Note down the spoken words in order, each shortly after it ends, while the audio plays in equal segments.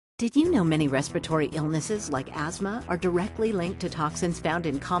Did you know many respiratory illnesses like asthma are directly linked to toxins found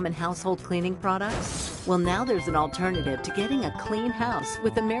in common household cleaning products? Well, now there's an alternative to getting a clean house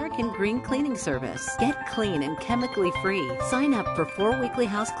with American Green Cleaning Service. Get clean and chemically free. Sign up for 4 weekly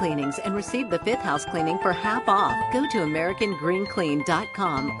house cleanings and receive the 5th house cleaning for half off. Go to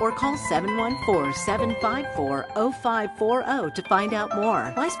AmericanGreenClean.com or call 714-754-0540 to find out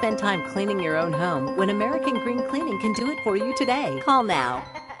more. Why spend time cleaning your own home when American Green Cleaning can do it for you today? Call now.